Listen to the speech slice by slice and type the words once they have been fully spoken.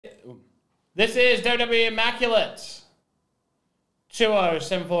This is WWE Immaculate.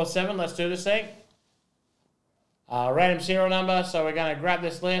 20747. Let's do this thing. Random serial number. So we're going to grab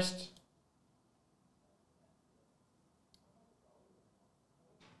this list.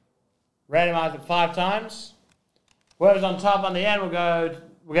 Randomize it 5 times. Whoever's on top on the end will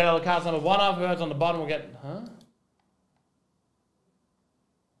get all the cards number 1 of. Whoever's on the bottom will get...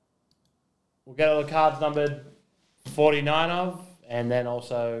 We'll get all the cards numbered 49 of, and then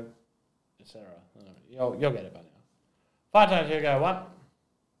also, etc. You'll get it by now. 5 times, here we go. 1,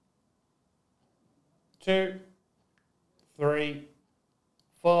 2, 3,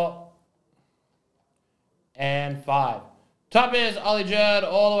 4, and 5. Top is Ollie Jerd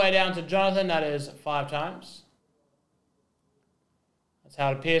all the way down to Jonathan. That is 5 times. That's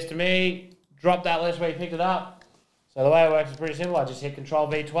how it appears to me. Drop that list where you picked it up. So the way it works is pretty simple. I just hit Control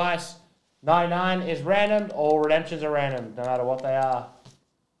V twice. 99 is random. All redemptions are random, no matter what they are.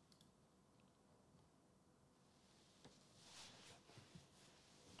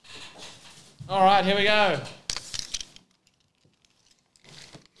 All right, here we go.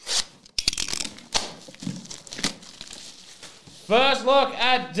 First look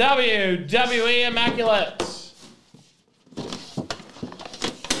at WWE Immaculate.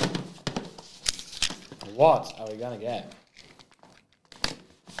 What are we going to get?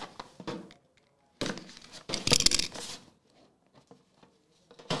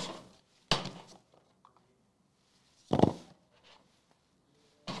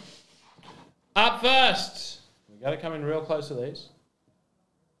 Up first, we got to come in real close to these.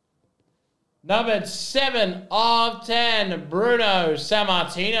 Numbered 7 of 10, Bruno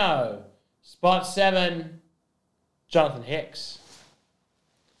Sammartino. Spot 7, Jonathan Hicks.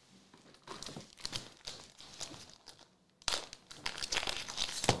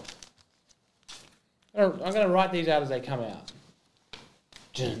 I'm going to write these out as they come out.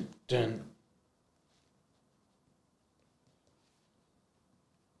 Dun, dun.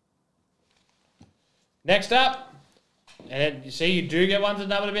 Next up, and you see you do get ones that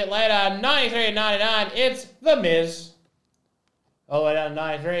numbered a bit later, 93 and 99, it's The Miz. All the way down to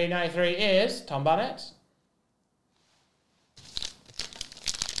 93. 93 is Tom Barnett.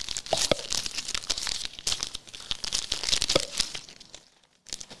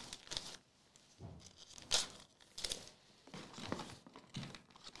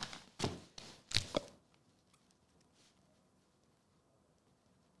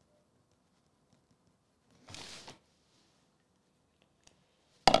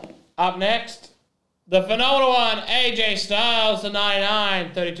 Up next, the phenomenal one, AJ Styles to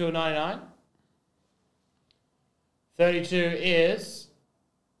 99, 32 and 99. 32 is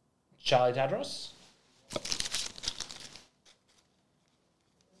Charlie Tadros.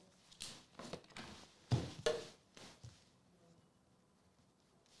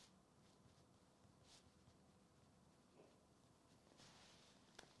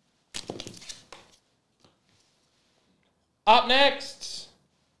 Up next,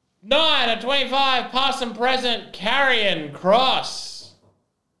 9 of 25, past and present, Karrion Kross.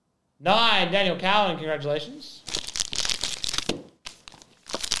 9, Daniel Cowan, congratulations.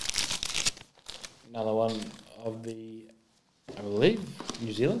 Another one of the, I believe,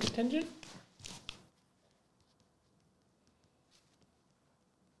 New Zealand contingent.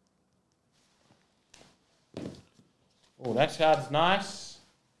 Oh, next card's nice.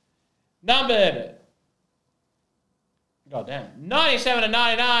 Numbered. God damn. 97 and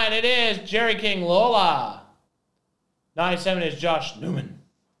 99, it is Jerry King Lawler. 97 is Josh Newman.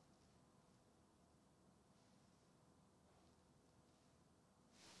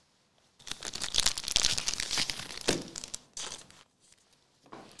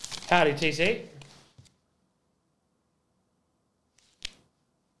 Howdy, TC.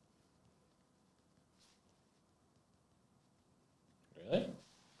 Really?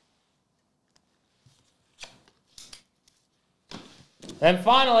 Then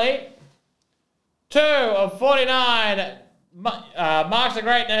finally, 2 of 49, Marks of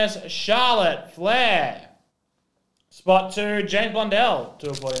Greatness, Charlotte Flair. Spot 2, James Blundell, 2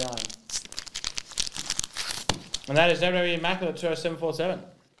 of 49. And that is WWE Immaculate 20747.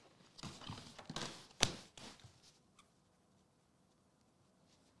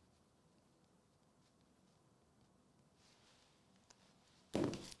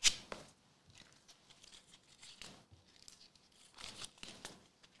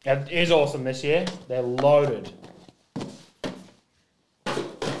 It is awesome this year. They're loaded.